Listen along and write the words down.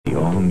The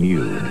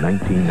all-new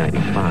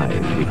 1995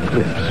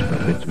 Eclipse from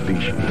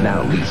Mitsubishi.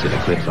 Now lease an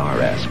Eclipse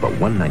RS for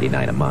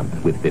 $199 a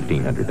month with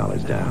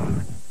 $1,500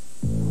 down.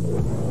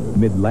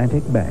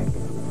 Mid-Atlantic Bank.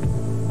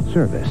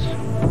 Service.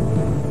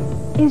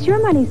 Is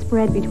your money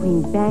spread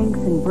between banks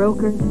and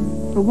brokers?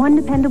 For one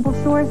dependable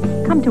source,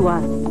 come to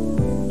us.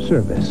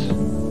 Service.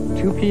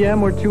 2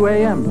 p.m. or 2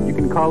 a.m. You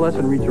can call us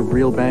and reach a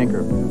real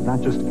banker, not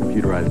just a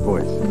computerized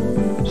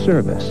voice.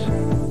 Service.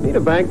 Need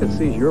a bank that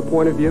sees your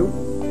point of view?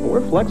 Well,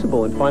 we're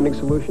flexible in finding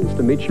solutions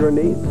to meet your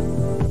needs.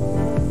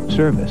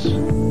 Service.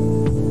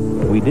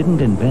 We didn't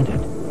invent it.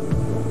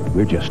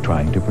 We're just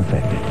trying to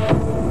perfect it.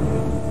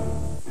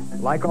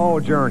 Like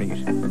all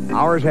journeys,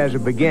 ours has a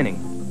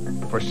beginning.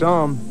 For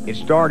some, it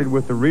started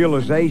with the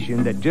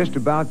realization that just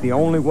about the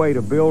only way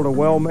to build a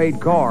well-made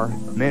car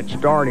meant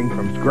starting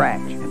from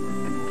scratch.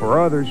 For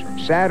others,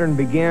 Saturn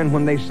began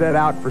when they set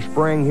out for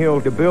Spring Hill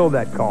to build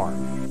that car.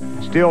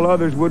 Still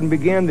others wouldn't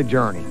begin the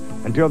journey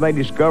until they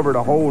discovered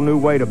a whole new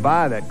way to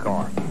buy that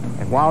car.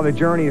 And while the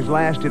journey has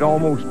lasted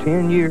almost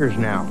 10 years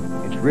now,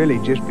 it's really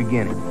just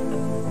beginning.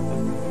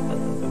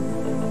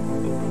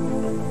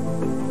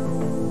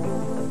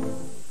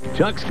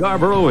 Chuck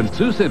Scarborough and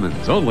Sue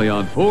Simmons, only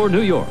on 4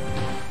 New York.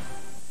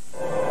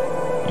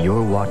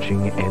 You're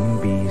watching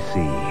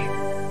NBC.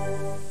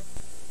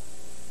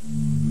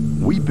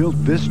 We built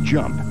this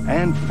jump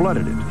and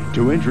flooded it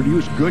to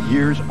introduce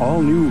Goodyear's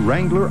all-new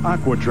Wrangler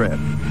AquaTread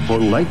for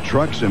light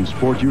trucks and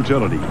sport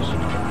utilities.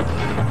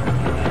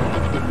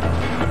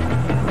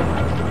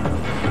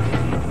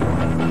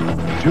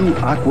 Two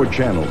aqua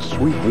channels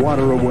sweep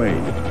water away.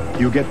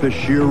 You get the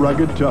sheer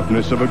rugged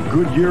toughness of a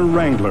Goodyear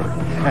Wrangler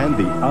and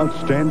the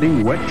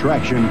outstanding wet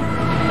traction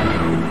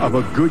of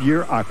a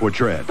Goodyear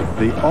AquaTread.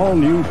 The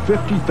all-new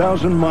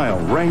 50,000-mile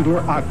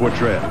Wrangler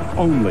AquaTread,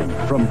 only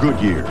from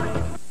Goodyear.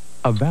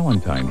 A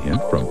Valentine hint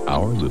from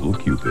our little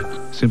Cupid.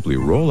 Simply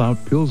roll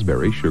out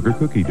Pillsbury sugar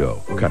cookie dough,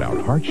 cut out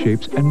heart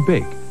shapes and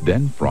bake.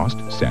 Then frost,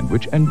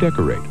 sandwich, and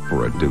decorate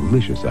for a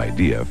delicious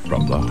idea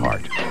from the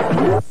heart.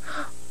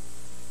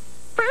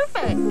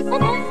 Perfect!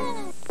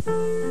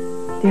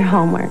 Dear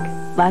Hallmark,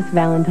 last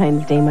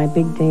Valentine's Day, my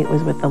big date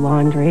was with the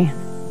laundry.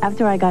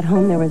 After I got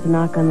home, there was a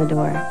knock on the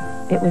door.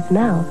 It was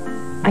Mel.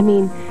 I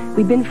mean,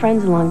 we'd been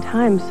friends a long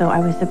time, so I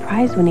was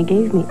surprised when he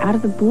gave me, out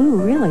of the blue,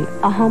 really,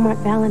 a Hallmark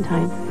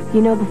Valentine.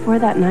 You know, before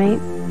that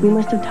night, we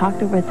must have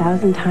talked over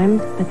 1,000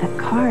 times, but that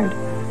card,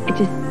 it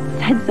just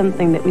said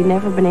something that we'd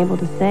never been able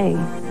to say.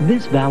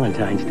 This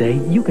Valentine's Day,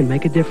 you can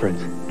make a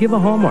difference. Give a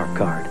Hallmark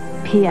card.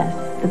 P.S.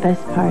 The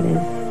best part is,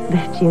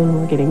 this June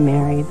we're getting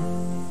married.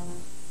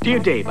 Dear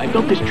Dave, I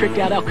built this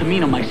tricked-out El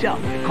Camino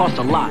myself. It cost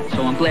a lot,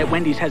 so I'm glad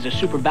Wendy's has a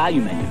super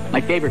value menu.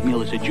 My favorite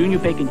meal is a junior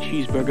bacon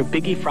cheeseburger,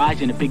 biggie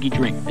fries, and a biggie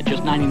drink. At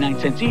just 99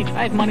 cents each,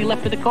 I have money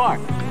left for the car.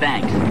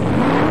 Thanks.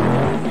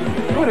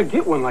 You ought to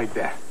get one like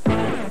that.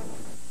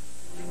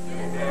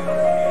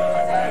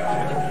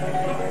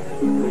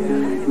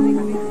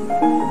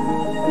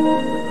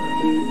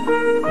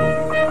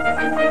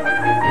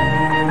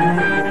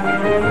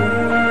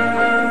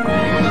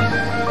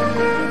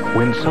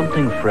 When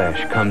something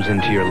fresh comes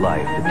into your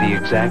life at the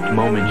exact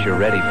moment you're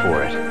ready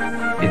for it,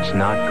 it's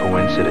not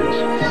coincidence.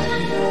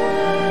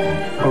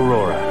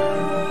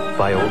 Aurora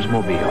by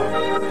Oldsmobile.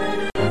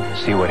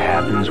 See what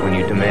happens when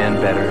you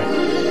demand better?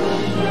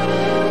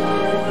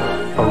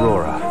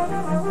 Aurora.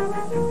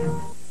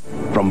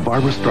 From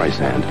Barbra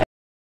Streisand.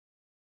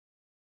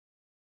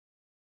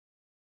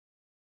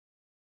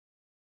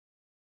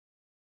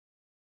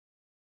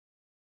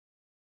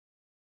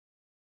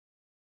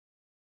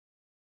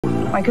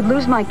 I could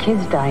lose my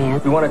kids, Diane.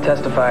 We want to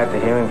testify at the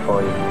hearing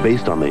for you.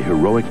 Based on the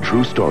heroic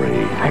true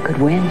story. I could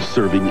win.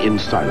 Serving in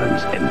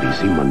silence,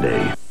 NBC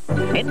Monday.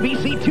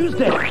 NBC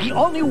Tuesday, the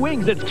all-new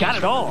wings that's got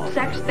it all.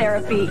 Sex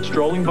therapy.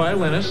 Strolling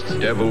violinists.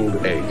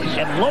 Deviled eggs.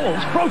 And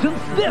Lowell's frozen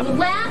stiff.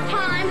 Last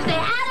times they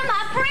had in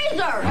my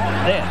freezer.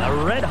 Then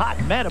a red-hot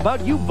Mad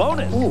About You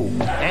bonus. Ooh.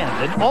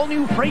 And an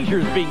all-new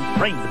Frasier's being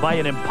framed by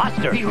an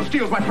imposter. He who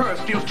steals my purse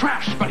steals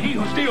trash, but he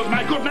who steals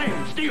my good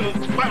name steals,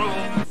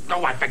 well...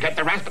 Oh, I forget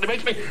the rest, but it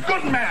makes me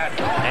good and mad.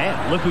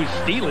 And look who's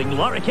stealing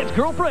Laura Kitt's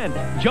girlfriend,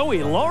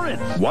 Joey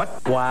Lawrence.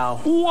 What? Wow.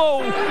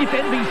 Whoa, it's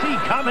NBC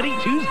Comedy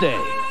Tuesday.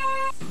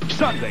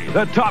 Sunday,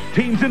 the top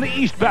teams in the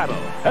East battle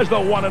as the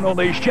one and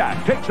only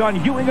Shaq takes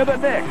on Ewing of the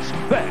Knicks.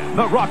 Then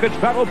the Rockets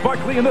battle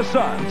Barkley and the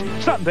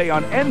Suns. Sunday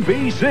on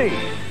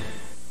NBC.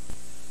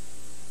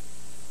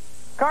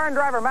 Car and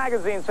Driver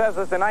magazine says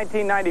that the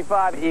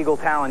 1995 Eagle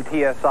Talon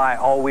TSI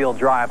all-wheel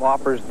drive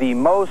offers the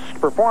most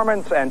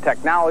performance and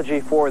technology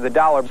for the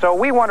dollar. So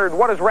we wondered,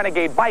 what does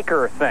Renegade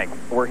Biker think?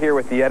 We're here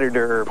with the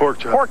editor,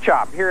 Pork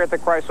Chop, here at the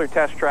Chrysler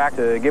Test Track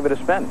to give it a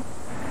spin.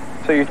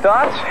 So your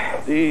thoughts?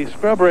 The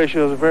scrub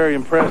ratio is very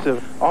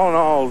impressive. All in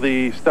all,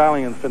 the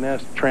styling and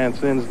finesse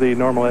transcends the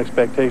normal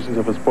expectations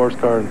of a sports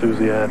car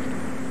enthusiast.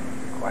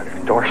 Quite an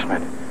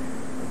endorsement.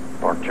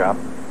 Pork Chop.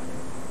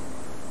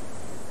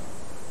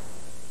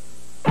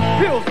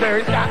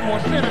 Pillsbury's got more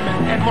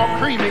cinnamon and more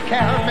creamy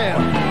caramel.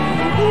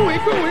 Ooey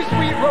gooey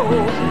sweet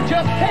rolls.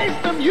 Just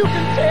taste them, you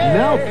can tell.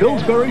 Now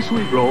Pillsbury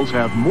Sweet Rolls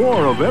have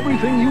more of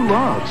everything you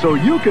love, so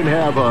you can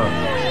have a...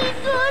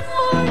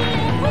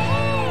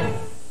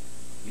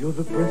 You're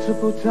the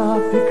principal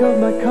topic of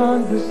my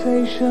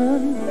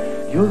conversation.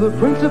 You're the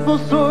principal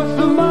source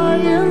of my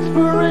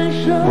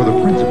inspiration. For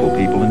the principal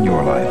people in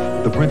your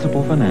life, the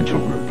Principal Financial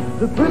Group.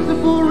 The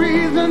principal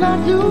reason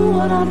I do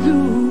what I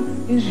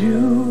do is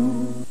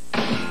you.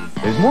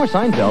 There's more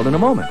Seinfeld in a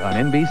moment on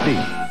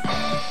NBC.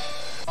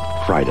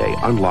 Friday,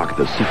 unlock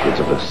the secrets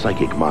of the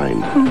psychic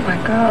mind. Oh, my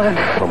God.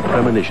 From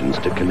premonitions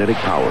to kinetic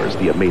powers,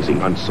 the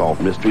amazing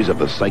unsolved mysteries of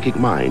the psychic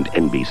mind,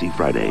 NBC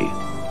Friday.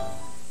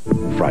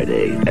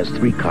 Friday, as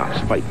three cops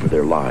fight for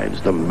their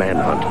lives, the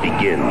manhunt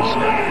begins.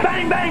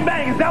 Bang, bang,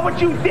 bang! Is that what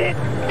you did?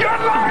 You're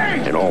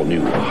lying! An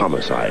all-new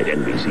Homicide,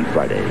 NBC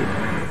Friday.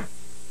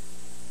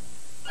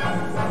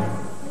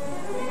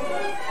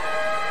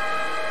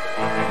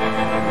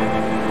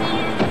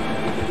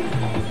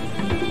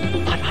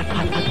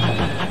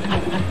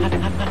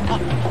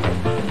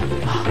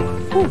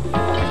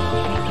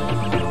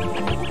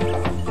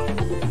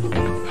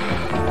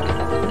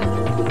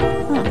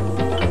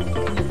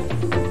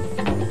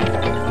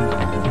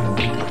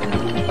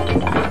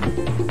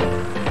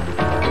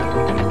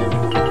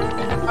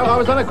 I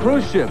was on a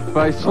cruise ship.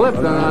 I slipped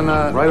on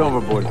right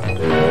overboard.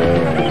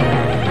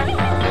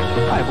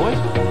 Hi, boys.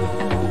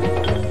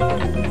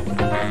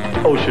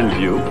 Ocean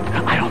view.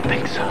 I don't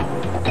think so.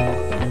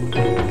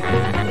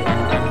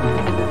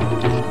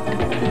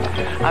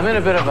 I'm in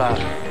a bit of a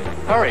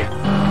hurry.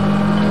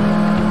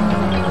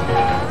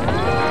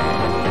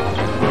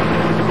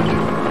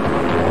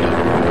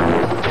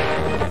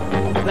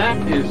 That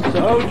is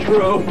so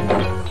true.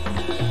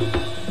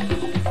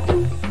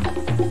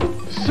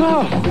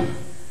 So,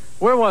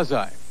 where was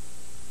I?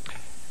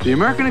 The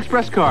American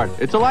Express card.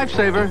 It's a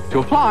lifesaver. To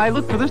apply,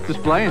 look for this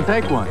display and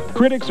take one.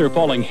 Critics are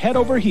falling head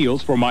over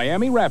heels for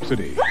Miami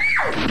Rhapsody.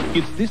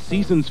 It's this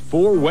season's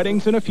 4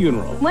 weddings and a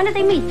funeral. When did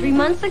they meet? 3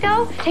 months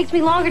ago? Takes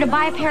me longer to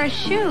buy a pair of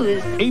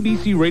shoes.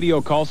 ABC Radio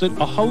calls it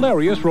a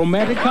hilarious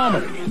romantic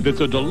comedy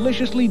that's a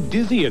deliciously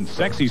dizzy and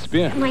sexy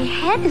spin. My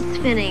head is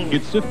spinning.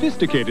 It's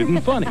sophisticated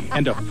and funny,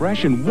 and a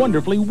fresh and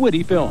wonderfully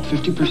witty film.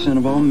 50%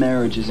 of all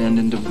marriages end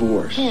in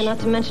divorce. Yeah, not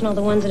to mention all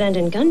the ones that end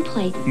in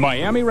gunplay.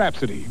 Miami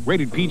Rhapsody,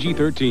 rated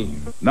PG-13.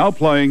 Now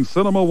playing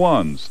Cinema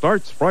One,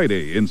 starts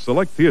Friday in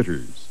select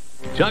theaters.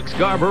 Chuck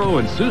Scarborough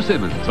and Sue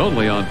Simmons,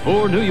 only on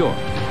 4 New York.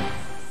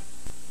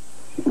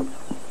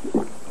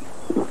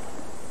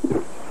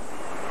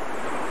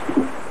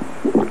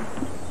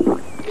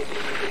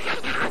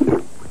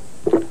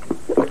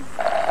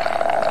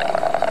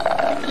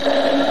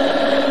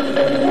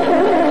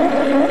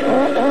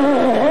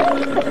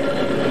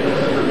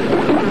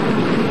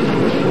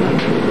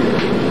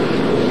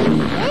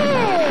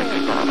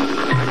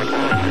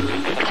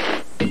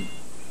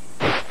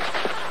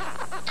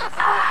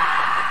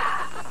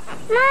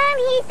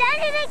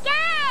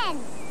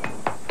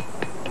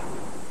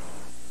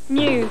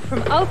 New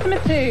from Ultima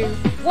 2,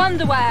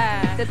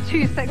 Wonderwear. The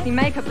too sexy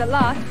makeup that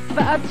lasts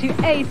for up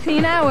to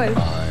 18 hours.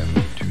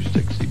 I'm too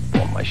sexy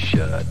for my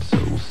shirt, so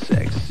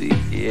sexy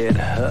it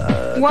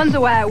hurts.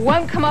 Wonderwear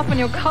won't come off on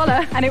your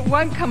collar, and it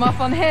won't come off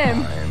on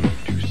him. I'm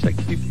too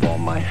sexy for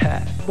my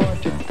hat.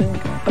 What you think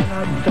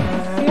about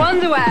that?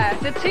 Wonderwear,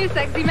 the too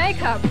sexy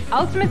makeup.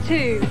 Ultima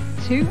 2,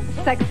 too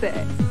sexy.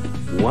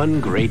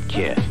 One great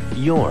kit.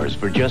 Yours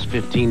for just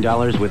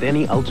 $15 with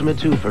any Ultima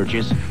 2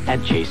 purchase at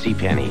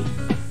JCPenney.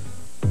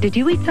 Did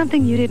you eat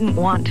something you didn't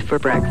want for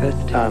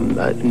breakfast?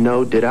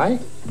 No, did I?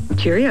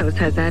 Cheerios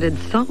has added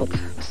salt.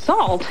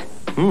 Salt?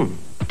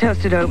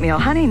 Toasted oatmeal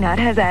honey nut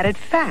has added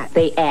fat.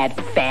 They add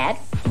fat?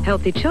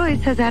 Healthy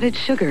Choice has added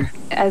sugar.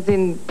 As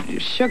in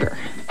sugar.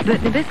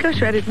 But Nabisco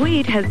shredded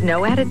wheat has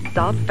no added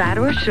salt, fat,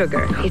 or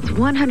sugar. It's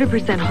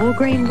 100% whole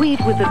grain wheat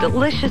with a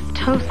delicious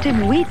toasted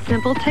wheat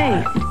simple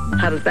taste.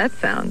 How does that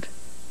sound?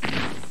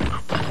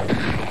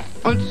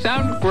 It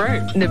sounds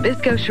great.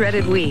 Nabisco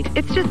shredded wheat.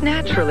 It's just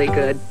naturally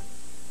good.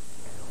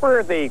 We're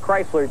at the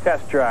Chrysler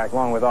test track,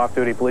 along with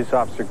off-duty police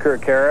officer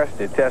Kirk Harris,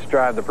 to test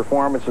drive the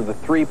performance of the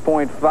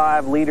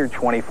 3.5-liter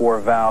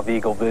 24-valve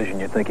Eagle Vision.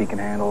 You think he can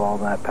handle all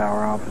that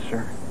power,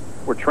 officer?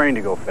 We're trained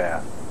to go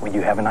fast. Well,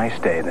 you have a nice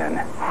day, then.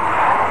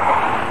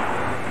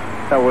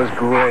 That was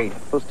great.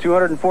 Those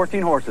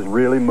 214 horses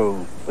really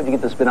moved. What'd you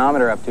get the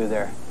speedometer up to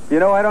there? You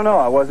know, I don't know.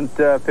 I wasn't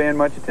paying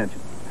much attention.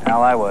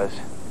 Hell, I was.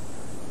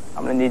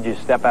 I'm going to need you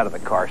to step out of the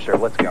car, sir.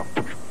 Let's go.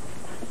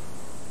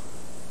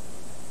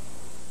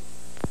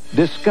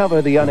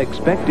 Discover the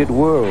unexpected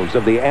worlds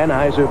of the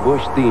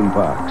Anheuser-Busch theme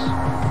parks.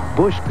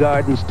 Busch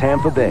Gardens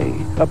Tampa Bay,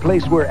 a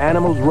place where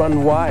animals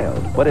run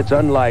wild, but it's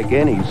unlike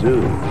any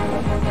zoo.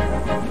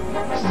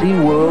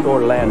 SeaWorld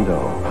Orlando,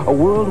 a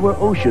world where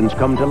oceans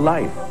come to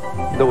life,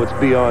 though it's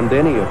beyond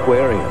any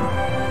aquarium.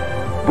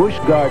 Busch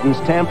Gardens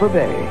Tampa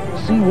Bay,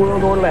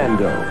 SeaWorld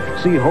Orlando,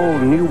 see whole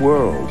new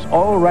worlds,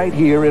 all right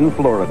here in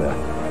Florida.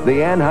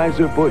 The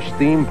Anheuser-Busch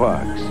theme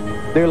parks.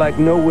 They're like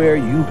nowhere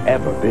you've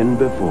ever been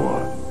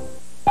before.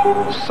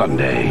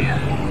 Sunday,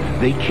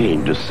 They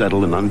came to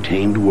settle an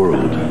untamed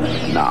world,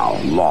 now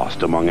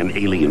lost among an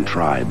alien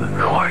tribe.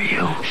 Who are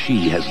you?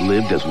 She has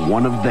lived as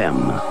one of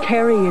them.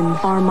 Carrions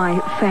are my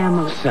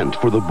family. Sent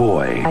for the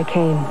boy. I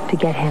came to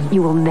get him.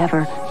 You will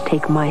never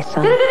take my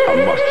son.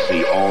 A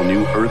must-see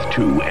all-new Earth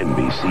 2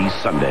 NBC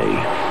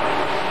Sunday.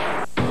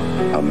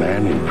 A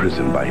man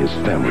imprisoned by his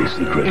family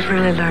secret. You've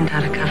really learned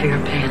how to cover your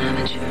pain,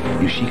 haven't you?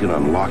 If she can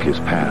unlock his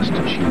past,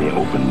 she may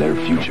open their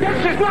future.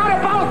 This is not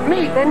about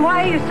me! Then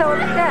why are you so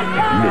upset?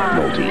 Nick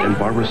Nolte and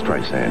Barbara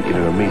Streisand in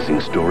an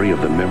amazing story of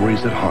the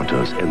memories that haunt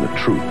us and the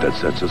truth that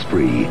sets us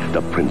free.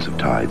 The Prince of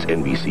Tides,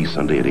 NBC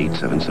Sunday at 8,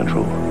 7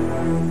 Central.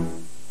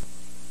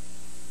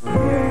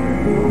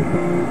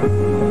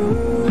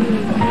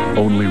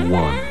 Only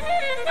one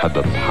had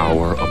the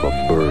power of a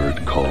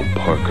bird called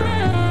Parker.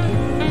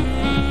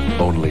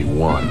 Only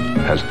one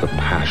has the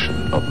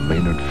passion of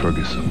Maynard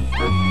Ferguson.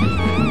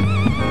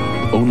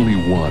 Only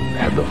one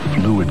had the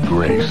fluid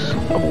grace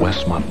of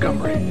Wes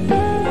Montgomery.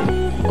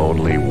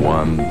 Only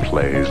one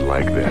plays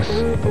like this.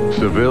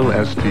 Seville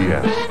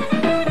STS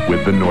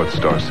with the North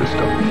Star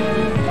system.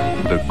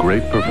 The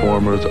great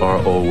performers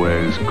are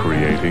always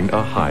creating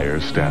a higher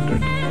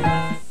standard.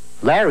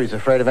 Larry's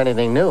afraid of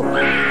anything new.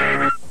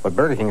 But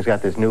Burger King's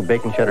got this new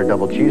bacon cheddar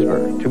double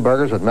cheeseburger. 2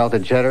 burgers with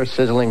melted cheddar,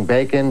 sizzling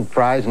bacon,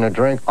 fries, and a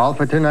drink, all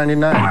for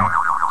 $2.99.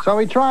 So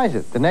he tries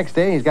it. The next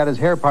day, he's got his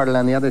hair parted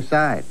on the other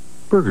side.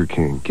 Burger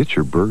King, get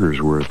your burger's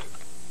worth.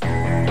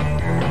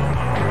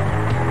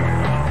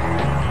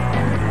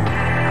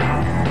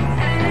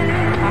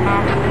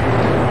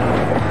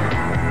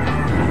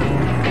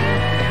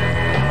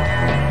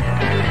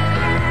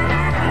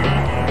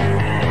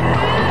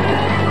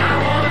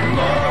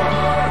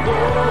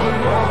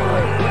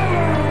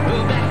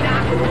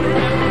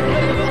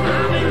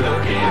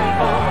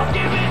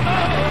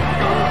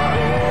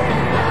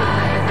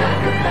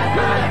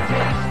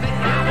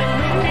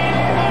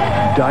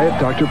 Diet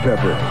Dr.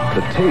 Pepper,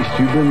 the taste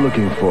you've been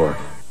looking for.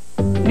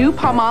 New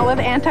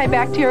Palmolive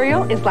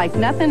antibacterial is like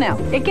nothing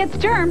else. It gets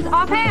germs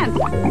off hands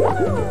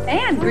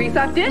and grease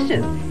off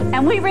dishes.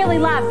 And we really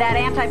love that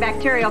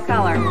antibacterial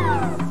color.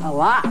 A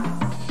lot.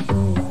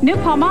 New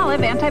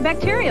Palmolive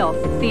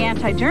antibacterial, the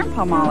anti-germ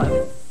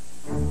Palmolive.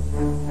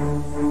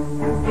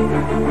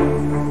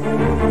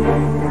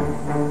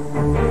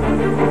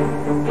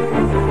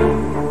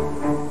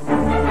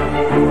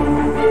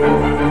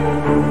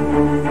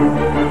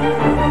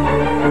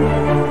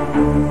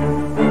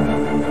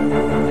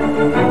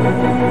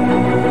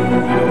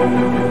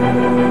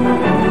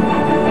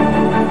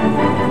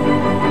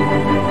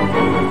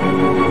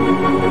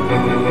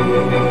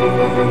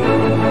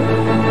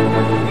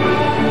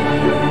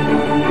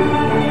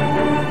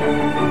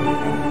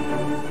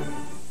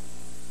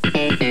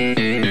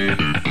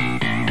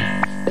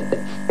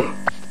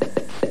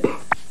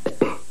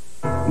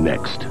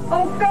 Next.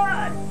 Oh,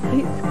 God!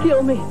 Please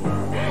kill me.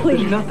 Please.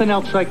 There's nothing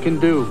else I can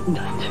do.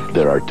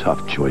 There are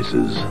tough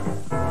choices.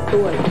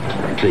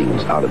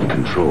 Things out of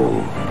control.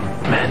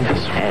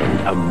 Madness.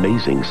 And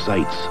amazing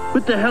sights.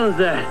 What the hell is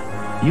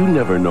that? You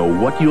never know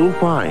what you'll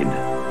find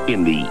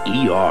in the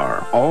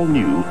ER. All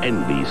new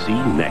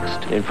NBC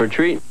Next. In for a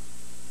treat.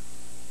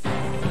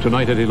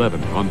 Tonight at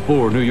 11 on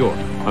 4 New York,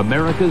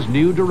 America's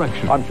New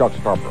Direction. I'm Chuck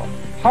Scarborough.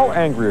 How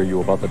angry are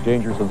you about the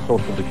dangers and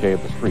social decay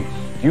of the streets?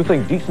 Do you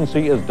think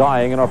decency is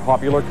dying in our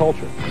popular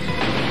culture?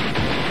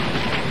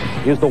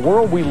 Is the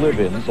world we live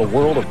in the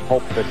world of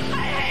pulp fiction?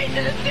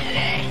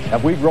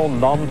 Have we grown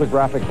numb to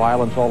graphic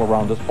violence all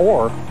around us?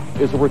 Or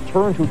is a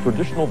return to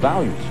traditional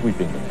values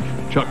sweeping the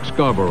nation? Chuck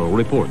Scarborough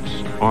reports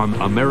on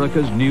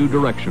America's New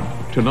Direction.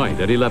 Tonight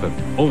at 11,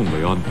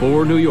 only on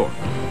 4 New York.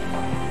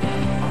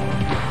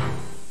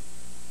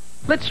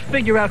 Let's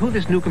figure out who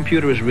this new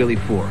computer is really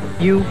for.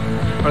 You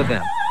or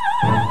them?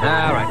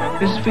 All right,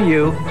 this is for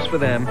you, this is for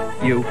them,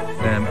 you,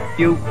 them,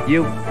 you,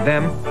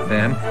 them,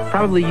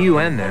 probably you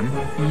and them,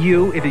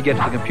 you if you get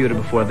to the computer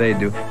before they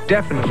do,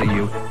 definitely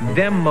you,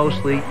 them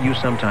mostly, you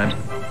sometimes,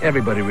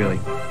 everybody really.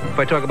 If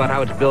I talk about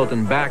how it's built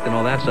and backed and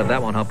all that stuff,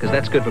 that won't help because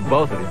that's good for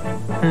both of you.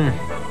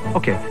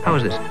 Okay, how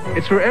is this?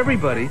 It's for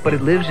everybody, but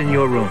it lives in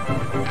your room.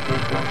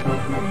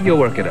 You'll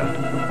work it out.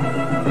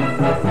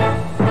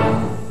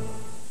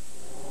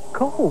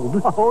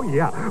 Cold? Oh,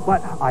 yeah.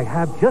 But I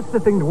have just the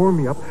thing to warm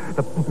me up.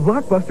 The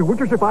Blockbuster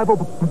Winter Survival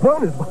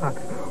Bonus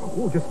Box.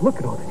 Oh, just look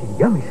at all this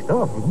yummy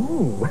stuff.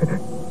 Ooh.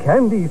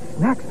 Candy,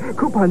 snacks,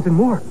 coupons, and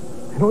more.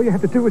 And all you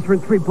have to do is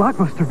rent 3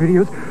 Blockbuster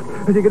videos,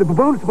 and you get a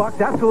bonus box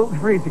absolutely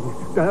free.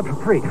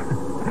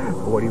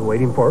 What are you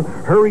waiting for?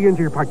 Hurry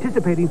into your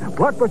participating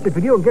Blockbuster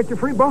video and get your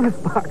free bonus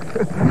box.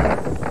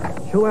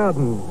 Chill out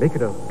and make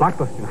it a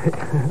Blockbuster night.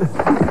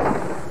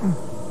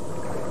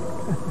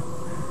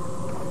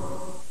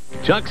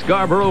 Chuck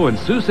Scarborough and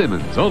Sue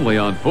Simmons, only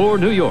on 4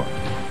 New York.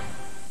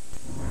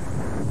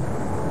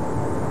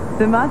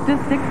 The Mazda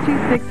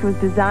 626 was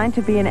designed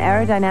to be an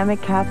aerodynamic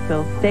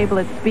capsule, stable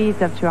at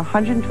speeds up to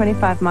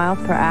 125 miles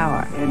per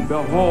hour. And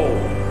behold,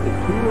 the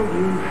two of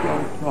you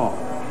shall talk.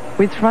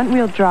 With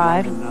front-wheel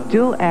drive,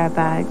 dual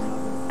airbags,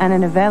 and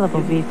an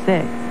available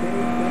V6.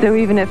 So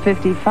even at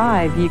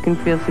 55, you can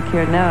feel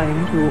secure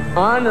knowing To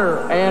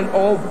honor and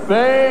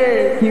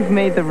obey. you've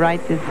made the right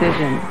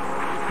decision.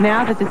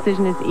 Now the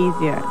decision is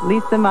easier.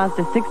 Lease the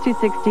Mazda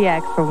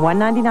 6260X for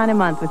 $199 a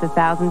month with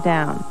 $1,000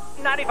 down.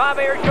 95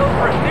 Air Show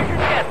for a Fisher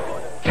Jet.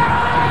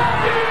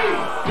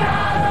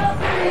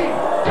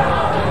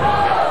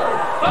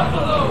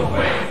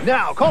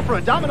 Now, call for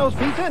a Domino's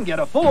pizza and get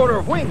a full order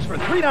of wings for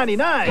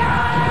 $3.99.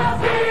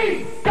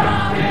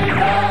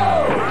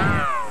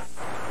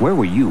 Where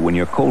were you when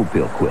your cold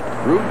pill quit?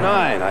 Route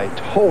 9, I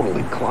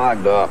totally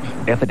clogged up.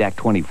 Efidac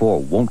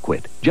 24 won't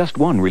quit. Just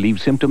one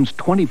relieves symptoms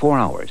 24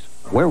 hours.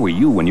 Where were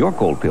you when your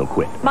cold pill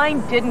quit?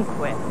 Mine didn't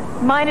quit.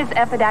 Mine is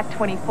Efidac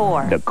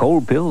 24. The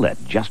cold pill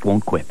that just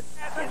won't quit.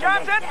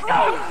 Johnson,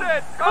 drops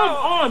it. Come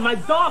on, my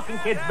dog can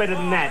catch better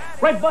than that.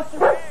 Right,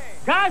 Buster?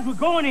 Guys, we're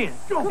going in.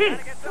 Go hit it.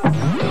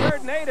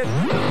 Third and 8.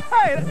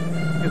 Hey,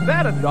 is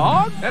that a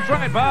dog? That's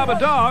right, Bob, a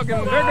dog,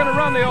 and they're going to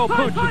run the old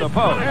pooch to the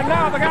post. And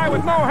now the guy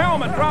with no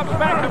helmet drops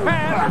back to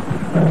pass.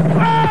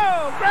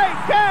 Oh, great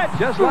catch!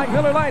 Just like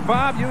Miller Lite,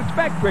 Bob, you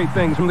expect great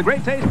things from the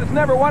great taste that's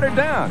never watered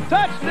down.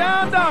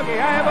 Touchdown, doggy.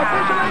 I have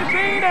officially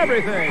seen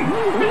everything.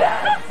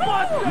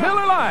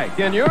 Miller Lite,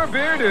 can your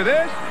beer do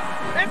this?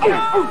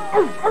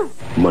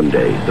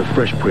 Monday, the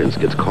Fresh Prince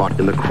gets caught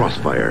in the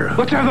crossfire.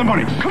 Let's have the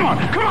money. Come on,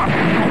 come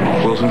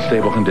on. Will's in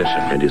stable condition.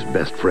 And his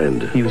best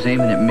friend. He was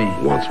aiming at me.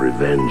 Wants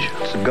revenge.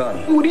 It's a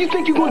gun. What do you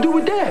think you're going to do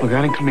with that? Look,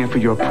 I didn't come here for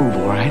your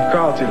approval, all right?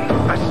 Carlton,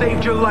 I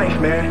saved your life,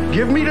 man.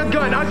 Give me the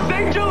gun. I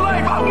saved your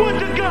life. I want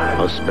the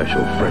gun. A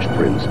special Fresh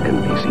Prince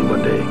NBC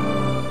Monday.